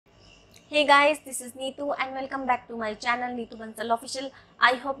Hey guys, this is Neetu and welcome back to my channel Neetu Bansal Official.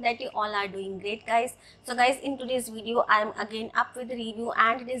 I hope that you all are doing great guys. So guys, in today's video I am again up with the review,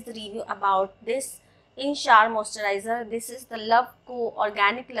 and it is the review about this In Shower Moisturizer. This is the TheLoveCo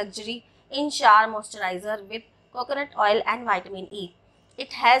Organic Luxury In Shower Moisturizer with coconut oil and vitamin E.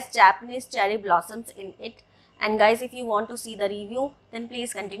 It has Japanese cherry blossoms in it, and guys, if you want to see the review then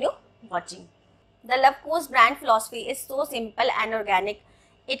please continue watching. The TheLoveCo's brand philosophy is so simple and organic.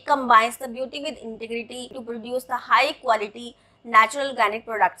 It combines the beauty with integrity to produce the high quality natural organic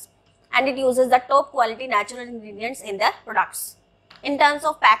products, and it uses the top quality natural ingredients in their products. In terms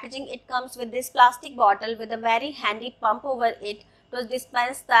of packaging, it comes with this plastic bottle with a very handy pump over it to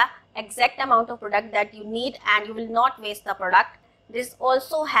dispense the exact amount of product that you need, and you will not waste the product. This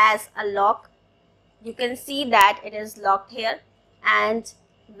also has a lock. You can see that it is locked here, and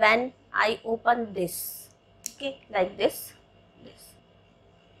when I open this, okay, like this,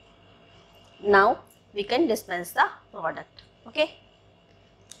 now we can dispense the product. Okay,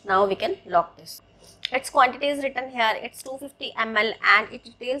 now we can lock this. Its quantity is written here. It's 250 ml and it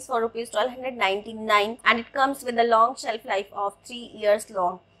retails for rupees 1299, and it comes with a long shelf life of 3 years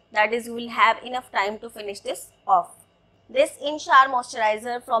long. That is, you will have enough time to finish this off. This In Shower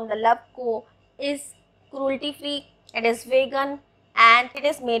Moisturizer from the TheLoveCo is cruelty free, it is vegan, and it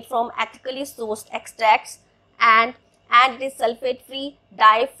is made from ethically sourced extracts, and it is sulfate free,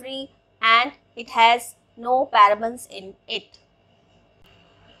 dye free, and it has no parabens in it.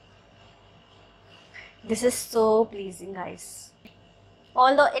 This is so pleasing guys.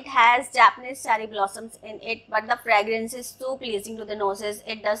 Although it has Japanese cherry blossoms in it, but the fragrance is so pleasing to the noses,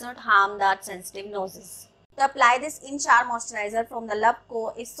 it does not harm the sensitive noses. To apply this In Shower Moisturizer from the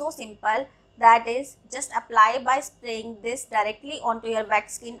TheLoveCo is so simple. That is, just apply by spraying this directly onto your wet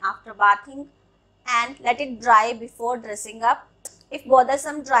skin after bathing and let it dry before dressing up. If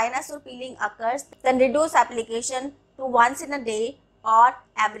bothersome dryness or peeling occurs, then reduce application to once in a day or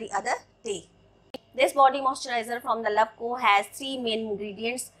every other day. This body moisturizer from the TheLoveCo has 3 main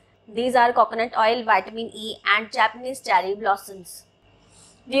ingredients. These are coconut oil, vitamin E, and Japanese cherry blossoms.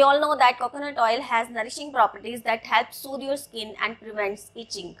 We all know that coconut oil has nourishing properties that help soothe your skin and prevents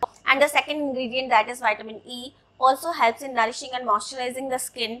itching. And the second ingredient, that is vitamin E, also helps in nourishing and moisturizing the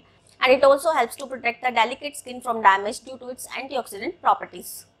skin, and it also helps to protect the delicate skin from damage due to its antioxidant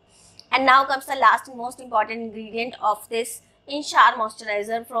properties. And now comes the last and most important ingredient of this In Shower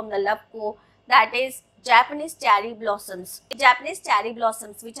Moisturizer from the TheLoveCo, that is Japanese cherry blossoms. Japanese cherry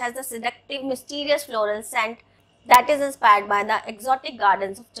blossoms, which has the seductive, mysterious floral scent that is inspired by the exotic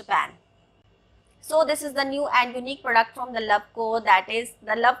gardens of Japan. So this is the new and unique product from the TheLoveCo, that is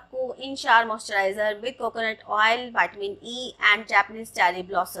the TheLoveCo In Shower Moisturizer with coconut oil, vitamin E, and Japanese cherry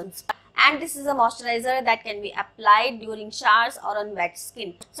blossoms. And this is a moisturizer that can be applied during showers or on wet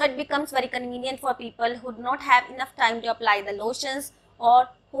skin. So it becomes very convenient for people who do not have enough time to apply the lotions, or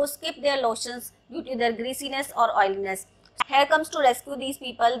who skip their lotions due to their greasiness or oiliness. Here comes to rescue these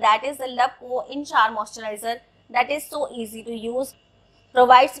people, that is the TheLoveCo In Shower Moisturizer, that is so easy to use,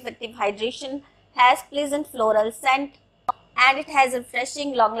 provides effective hydration, has pleasant floral scent, and it has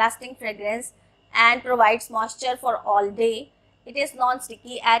refreshing long-lasting fragrance and provides moisture for all day. It is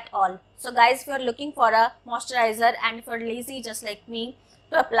non-sticky at all. So guys, if you are looking for a moisturizer and if you are lazy just like me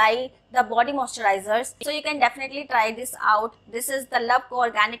to apply the body moisturizers, so you can definitely try this out. This is the TheLoveCo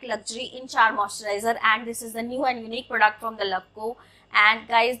Organic Luxury In Shower Moisturizer, and this is the new and unique product from the TheLoveCo. And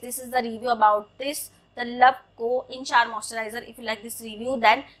guys, this is the review about this the TheLoveCo In Shower Moisturizer. If you like this review,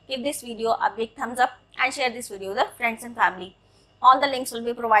 then give this video a big thumbs up and share this video with your friends and family. All the links will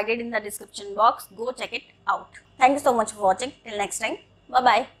be provided in the description box. Go check it out. Thank you so much for watching. Till next time. Bye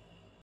bye.